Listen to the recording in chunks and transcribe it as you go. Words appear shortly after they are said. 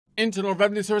Internal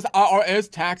Revenue Service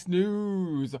IRS tax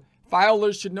news.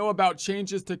 Filers should know about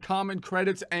changes to common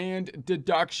credits and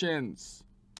deductions.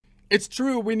 It's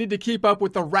true, we need to keep up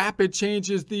with the rapid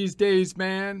changes these days,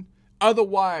 man.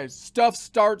 Otherwise, stuff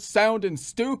starts sounding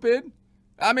stupid.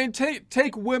 I mean,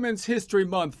 take Women's History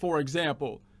Month, for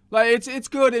example. Like, it's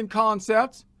good in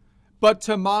concept, but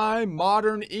to my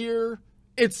modern ear,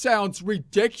 it sounds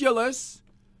ridiculous.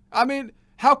 I mean,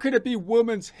 how could it be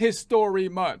Women's History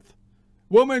Month?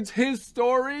 Woman's his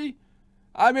story?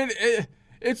 I mean,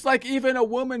 it's like even a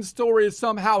woman's story is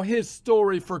somehow his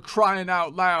story, for crying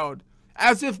out loud.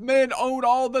 As if men own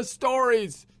all the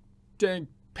stories. Dang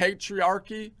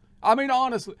patriarchy. I mean,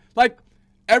 honestly, like,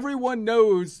 everyone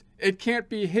knows it can't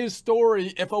be his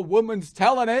story if a woman's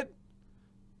telling it.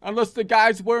 Unless the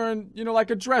guy's wearing, you know, like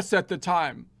a dress at the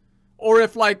time. Or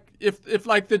if like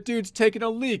the dude's taking a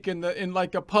leak in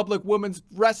like a public woman's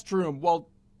restroom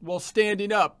while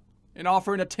standing up and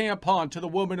offering a tampon to the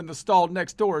woman in the stall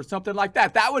next door or something like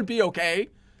that. That would be okay.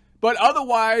 But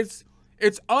otherwise,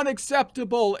 it's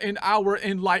unacceptable in our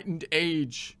enlightened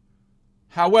age.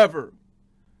 However,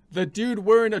 the dude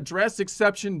wearing a dress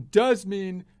exception does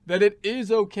mean that it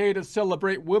is okay to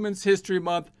celebrate Women's History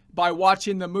Month by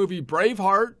watching the movie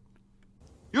Braveheart.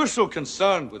 You're so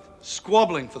concerned with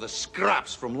squabbling for the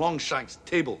scraps from Longshank's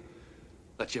table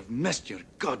that you've missed your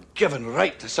God-given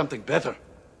right to something better.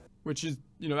 Which is,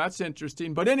 you know, that's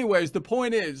interesting. But anyways, the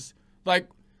point is, like,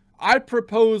 I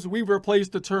propose we replace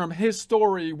the term his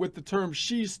story with the term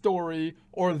she story,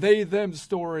 or they them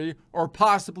story, or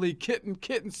possibly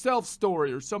kitten self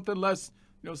story, or something less,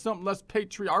 you know, something less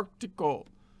patriarchal.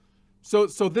 So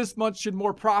this month should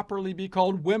more properly be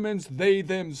called Women's They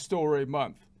Them Story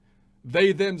Month.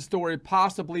 They them story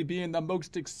possibly being the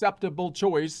most acceptable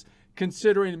choice,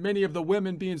 considering many of the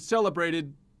women being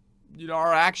celebrated, you know,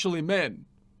 are actually men.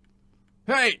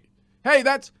 Hey,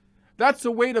 that's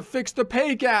a way to fix the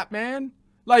pay gap, man.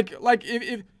 Like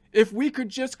if we could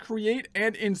just create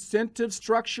an incentive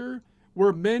structure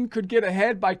where men could get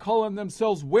ahead by calling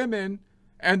themselves women,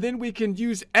 and then we can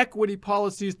use equity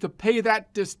policies to pay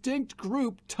that distinct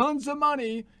group tons of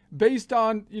money based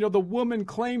on, you know, the woman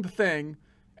claim thing.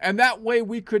 And that way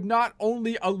we could not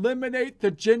only eliminate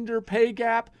the gender pay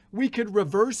gap, we could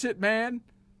reverse it, man.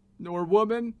 Or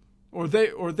woman, or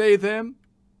they them.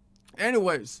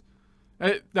 Anyways,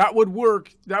 that would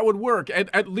work. That would work,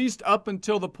 at least up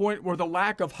until the point where the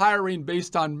lack of hiring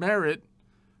based on merit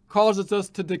causes us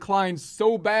to decline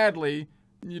so badly,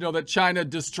 you know, that China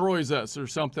destroys us or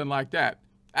something like that.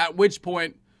 At which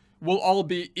point, we'll all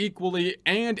be equally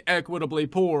and equitably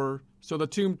poor, so the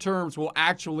two terms will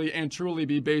actually and truly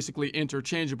be basically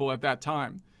interchangeable at that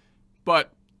time.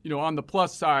 But, you know, on the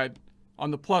plus side,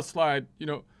 you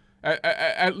know,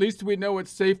 at least we know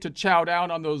it's safe to chow down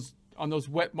on those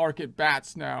wet market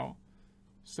bats now.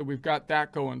 So we've got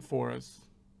that going for us,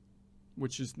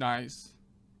 which is nice.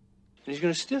 And he's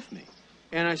gonna stiff me.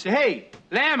 And I say, hey,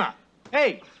 Lama,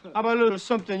 hey, how about a little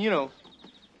something, you know,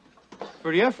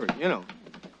 for the effort, you know?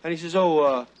 And he says,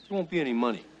 oh, there won't be any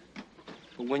money.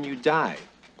 But when you die,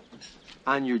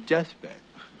 on your deathbed,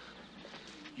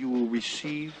 you will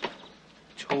receive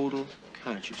total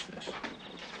consciousness.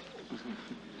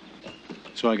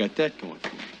 So I got that going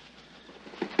for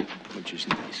me, which is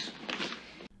nice.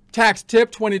 Tax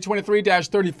tip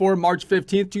 2023-34, March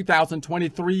 15th,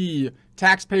 2023.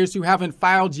 Taxpayers who haven't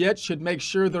filed yet should make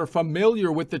sure they're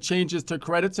familiar with the changes to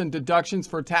credits and deductions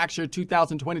for tax year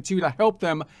 2022 to help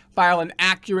them file an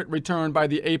accurate return by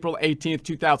the April 18th,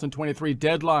 2023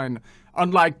 deadline.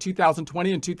 Unlike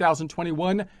 2020 and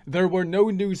 2021, there were no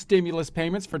new stimulus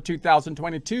payments for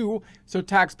 2022, so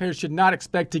taxpayers should not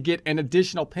expect to get an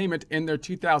additional payment in their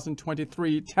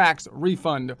 2023 tax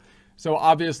refund. So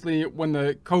obviously, when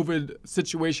the COVID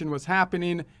situation was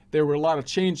happening, there were a lot of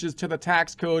changes to the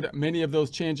tax code. Many of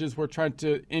those changes were trying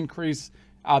to increase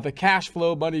the cash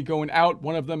flow, money going out,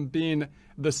 one of them being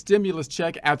the stimulus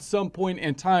check. At some point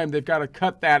in time, they've got to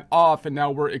cut that off, and now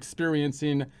we're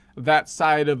experiencing that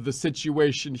side of the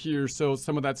situation here. So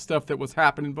some of that stuff that was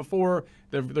happening before,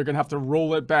 they're going to have to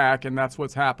roll it back, and that's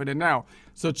what's happening now.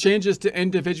 So changes to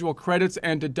individual credits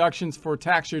and deductions for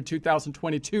tax year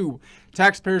 2022.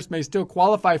 Taxpayers may still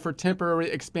qualify for temporary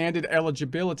expanded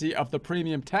eligibility of the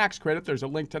premium tax credit. There's a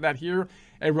link to that here.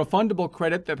 A refundable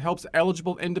credit that helps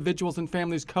eligible individuals and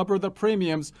families cover the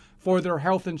premiums for their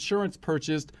health insurance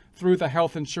purchased through the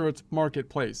health insurance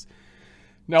marketplace.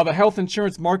 Now, the health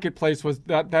insurance marketplace was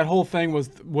that whole thing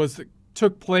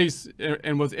took place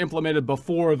and was implemented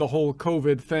before the whole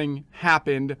COVID thing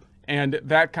happened. And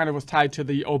that kind of was tied to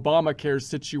the Obamacare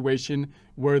situation,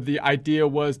 where the idea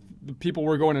was the people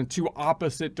were going in two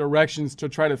opposite directions to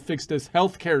try to fix this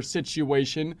healthcare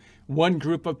situation. One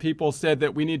group of people said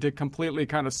that we need to completely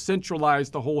kind of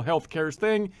centralize the whole healthcare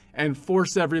thing and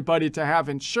force everybody to have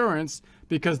insurance,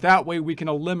 because that way we can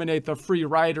eliminate the free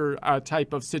rider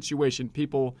type of situation,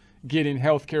 people getting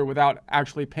healthcare without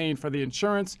actually paying for the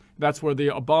insurance. That's where the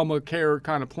Obamacare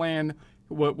kind of plan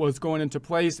what was going into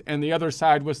place. And the other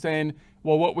side was saying,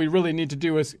 well, what we really need to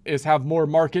do is have more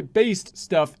market-based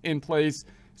stuff in place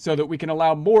so that we can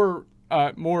allow more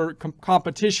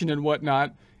competition and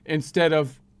whatnot, instead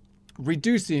of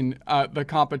reducing the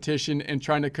competition and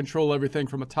trying to control everything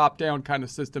from a top-down kind of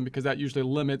system, because that usually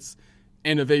limits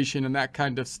innovation and that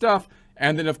kind of stuff.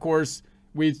 And then, of course,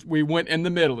 we went in the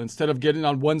middle. Instead of getting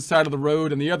on one side of the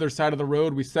road and the other side of the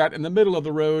road, we sat in the middle of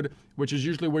the road, which is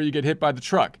usually where you get hit by the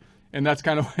truck. And that's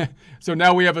kind of, so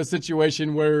now we have a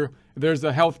situation where there's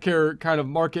a healthcare kind of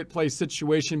marketplace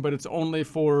situation, but it's only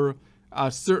for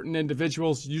certain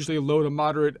individuals, usually low to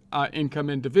moderate income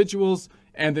individuals.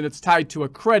 And then it's tied to a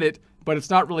credit, but it's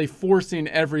not really forcing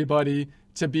everybody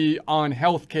to be on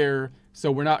healthcare. So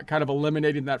we're not kind of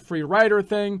eliminating that free rider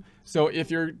thing. So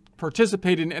if you're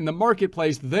participating in the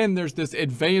marketplace, then there's this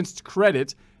advanced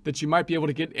credit that you might be able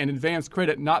to get an advanced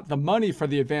credit, not the money for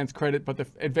the advanced credit, but the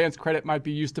advanced credit might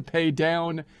be used to pay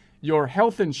down your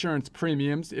health insurance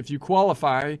premiums if you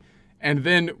qualify. And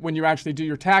then when you actually do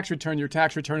your tax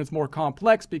return is more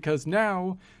complex, because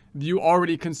now you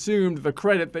already consumed the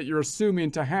credit that you're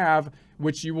assuming to have,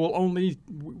 which you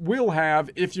will have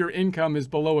if your income is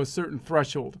below a certain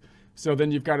threshold. So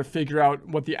then you've got to figure out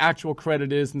what the actual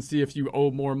credit is and see if you owe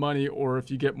more money or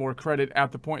if you get more credit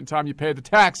at the point in time you pay the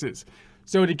taxes.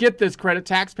 So to get this credit,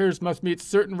 taxpayers must meet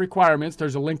certain requirements.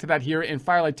 There's a link to that here, and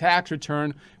file a tax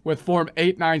return with Form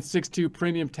 8962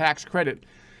 Premium Tax Credit.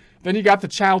 Then you got the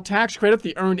Child Tax Credit,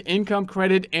 the Earned Income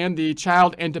Credit, and the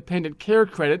Child Independent Care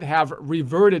Credit have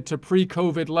reverted to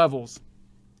pre-COVID levels.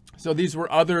 So these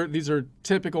are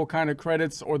typical kind of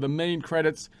credits, or the main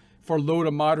credits for low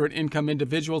to moderate income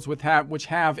individuals which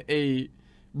have a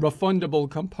refundable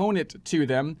component to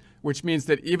them, which means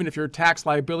that even if your tax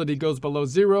liability goes below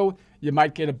zero, you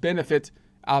might get a benefit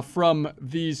from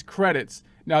these credits.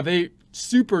 Now, they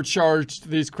supercharged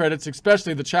these credits,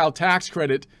 especially the child tax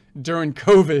credit, during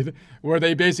COVID, where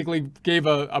they basically gave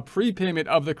a prepayment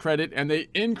of the credit and they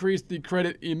increased the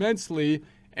credit immensely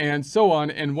and so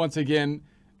on. And once again,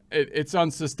 it's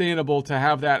unsustainable to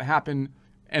have that happen.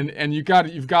 And you've got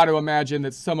to imagine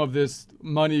that some of this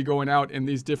money going out in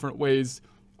these different ways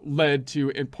led to,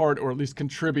 in part, or at least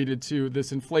contributed to,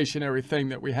 this inflationary thing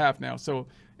that we have now. So,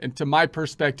 and to my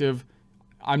perspective,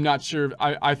 I'm not sure.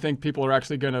 I think people are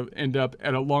actually going to end up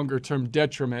at a longer term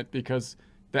detriment, because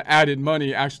the added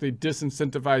money actually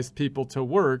disincentivized people to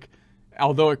work,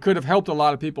 although it could have helped a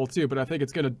lot of people too. But I think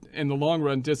it's going to, in the long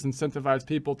run, disincentivize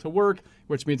people to work,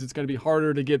 which means it's going to be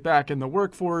harder to get back in the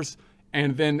workforce.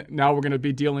 And then now we're going to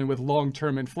be dealing with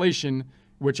long-term inflation,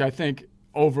 which I think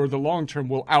over the long term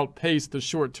will outpace the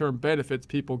short-term benefits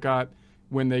people got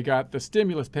when they got the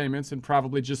stimulus payments, and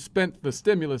probably just spent the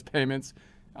stimulus payments,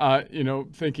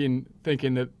 thinking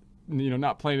that,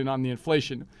 not planning on the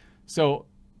inflation. So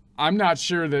I'm not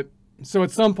sure that, so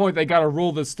at some point they got to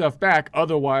roll this stuff back.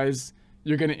 Otherwise,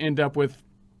 you're going to end up with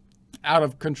out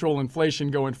of control inflation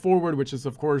going forward, which is,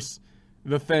 of course,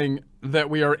 the thing that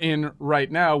we are in right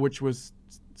now, which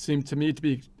seemed to me to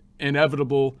be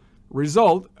inevitable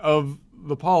result of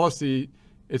the policy.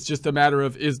 It's just a matter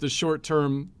of, is the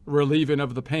short-term relieving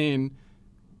of the pain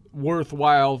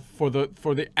worthwhile for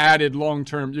the added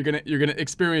long-term? You're gonna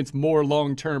experience more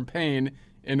long-term pain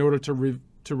in order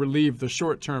to relieve the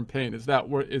short-term pain. Is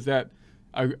that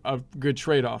a good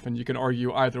trade-off? And you can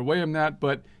argue either way on that,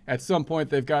 but at some point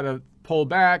they've got to pull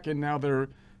back, and now they're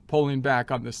pulling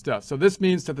back on this stuff. So this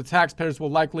means that the taxpayers will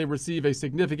likely receive a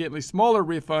significantly smaller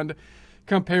refund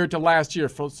compared to last year.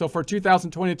 So for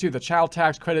 2022, the child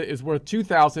tax credit is worth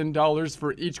 $2,000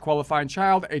 for each qualifying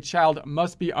child. A child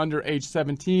must be under age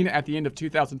 17 at the end of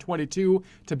 2022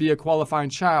 to be a qualifying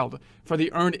child. For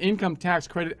the earned income tax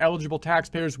credit, eligible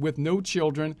taxpayers with no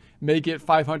children may get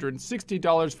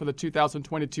 $560 for the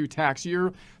 2022 tax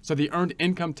year. So the earned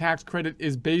income tax credit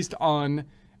is based on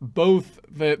both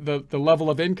the level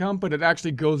of income, but it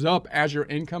actually goes up as your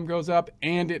income goes up,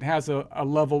 and it has a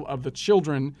level of the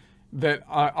children that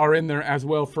are in there as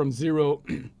well, from 0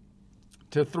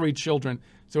 to 3 children.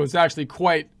 So it's actually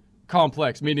quite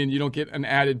complex, meaning you don't get an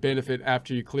added benefit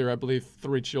after you clear, I believe,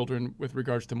 3 children with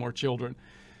regards to more children.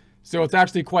 So it's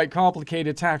actually quite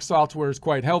complicated. Tax software is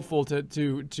quite helpful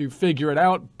to figure it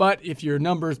out. But if your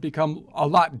numbers become a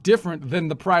lot different than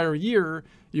the prior year,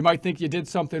 you might think you did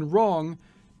something wrong.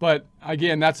 But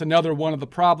again, that's another one of the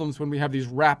problems when we have these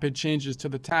rapid changes to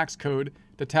the tax code.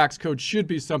 The tax code should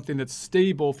be something that's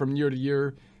stable from year to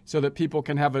year so that people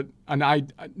can have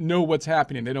know what's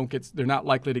happening. They're not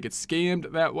likely to get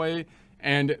scammed that way.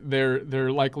 And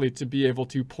they're likely to be able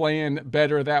to plan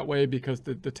better that way because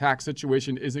the tax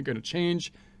situation isn't going to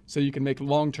change. So you can make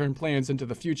long-term plans into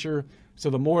the future.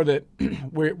 So the more that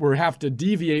we have to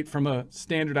deviate from a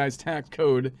standardized tax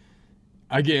code,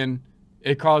 again,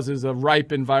 it causes a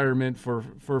ripe environment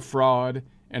for fraud,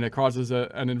 and it causes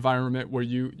an environment where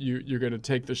you're going to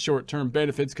take the short-term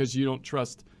benefits because you don't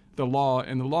trust the law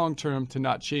in the long term to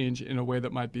not change in a way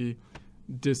that might be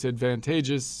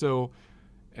disadvantageous. So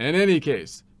in any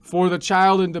case, for the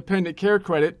Child and Dependent Care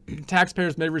Credit,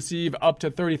 taxpayers may receive up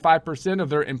to 35% of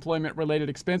their employment-related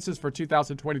expenses for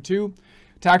 2022.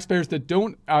 Taxpayers that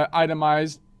don't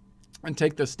itemize and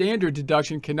take the standard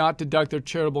deduction cannot deduct their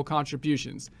charitable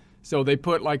contributions. So they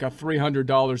put like a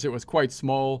 $300, it was quite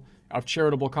small, of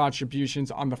charitable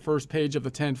contributions on the first page of the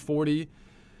 1040.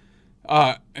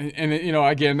 You know,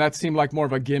 again, that seemed like more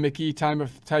of a gimmicky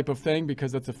type of thing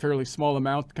because that's a fairly small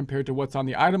amount compared to what's on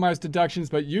the itemized deductions.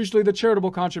 But usually the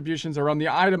charitable contributions are on the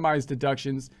itemized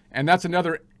deductions. And that's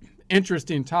another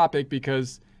interesting topic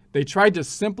because they tried to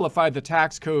simplify the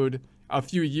tax code a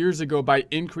few years ago by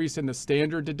increasing the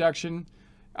standard deduction,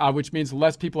 which means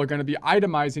less people are going to be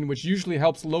itemizing, which usually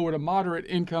helps lower to moderate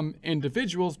income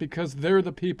individuals because they're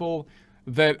the people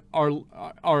that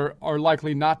are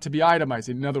likely not to be itemizing.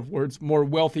 In other words, more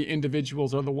wealthy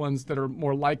individuals are the ones that are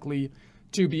more likely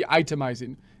to be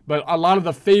itemizing. But a lot of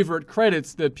the favorite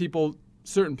credits that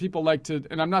certain people like to,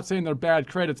 and I'm not saying they're bad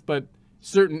credits, but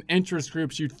certain interest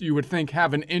groups you would think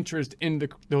have an interest in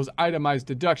those itemized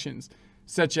deductions,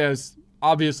 such as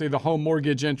obviously the home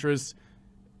mortgage interest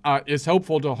is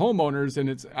helpful to homeowners,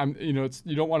 and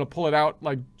you don't want to pull it out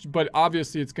but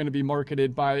obviously it's going to be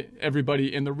marketed by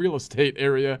everybody in the real estate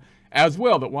area as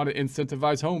well that want to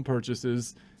incentivize home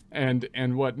purchases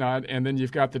and whatnot. And then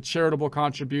you've got the charitable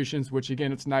contributions, which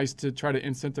again, it's nice to try to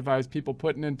incentivize people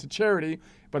putting into charity,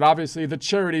 but obviously the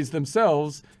charities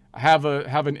themselves have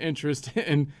an interest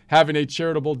in having a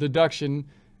charitable deduction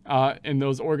in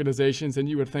those organizations. And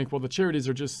you would think, well, the charities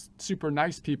are just super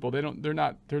nice people. They don't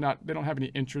have any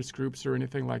interest groups or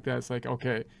anything like that. It's like,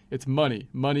 okay, it's money.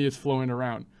 Money is flowing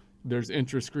around. There's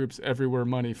interest groups everywhere.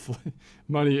 Money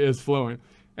is flowing.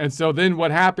 And so then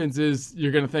what happens is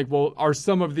you're going to think, well, are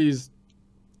some of these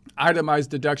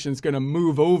itemized deductions going to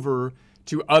move over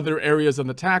to other areas on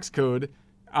the tax code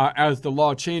as the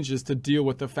law changes to deal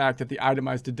with the fact that the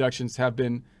itemized deductions have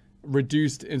been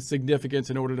reduced in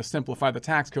significance in order to simplify the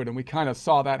tax code? And we kind of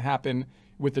saw that happen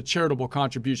with the charitable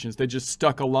contributions. They just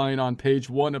stuck a line on page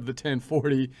 1 of the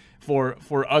 1040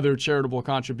 for other charitable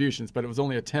contributions, but it was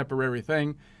only a temporary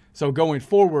thing. So going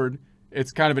forward,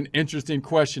 it's kind of an interesting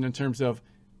question in terms of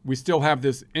we still have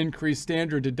this increased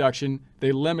standard deduction.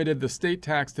 They limited the state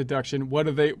tax deduction. What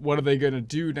are they going to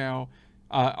do now?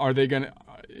 Are they going to,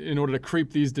 in order to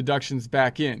creep these deductions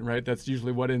back in, right? That's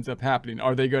usually what ends up happening.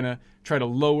 Are they going to try to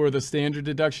lower the standard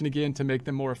deduction again to make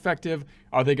them more effective?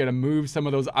 Are they going to move some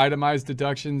of those itemized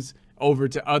deductions over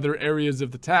to other areas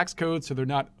of the tax code so they're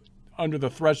not under the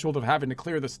threshold of having to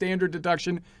clear the standard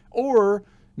deduction? Or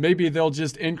maybe they'll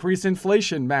just increase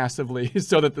inflation massively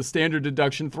so that the standard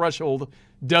deduction threshold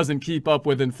doesn't keep up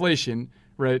with inflation,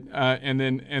 right?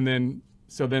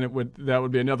 So then that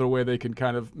would be another way they can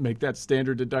kind of make that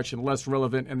standard deduction less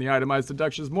relevant and the itemized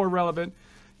deductions more relevant.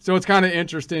 So it's kind of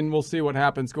interesting. We'll see what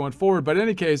happens going forward. But in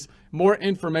any case, more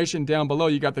information down below.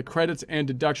 You got the credits and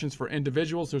deductions for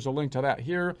individuals. There's a link to that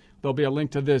here. There'll be a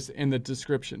link to this in the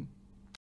description.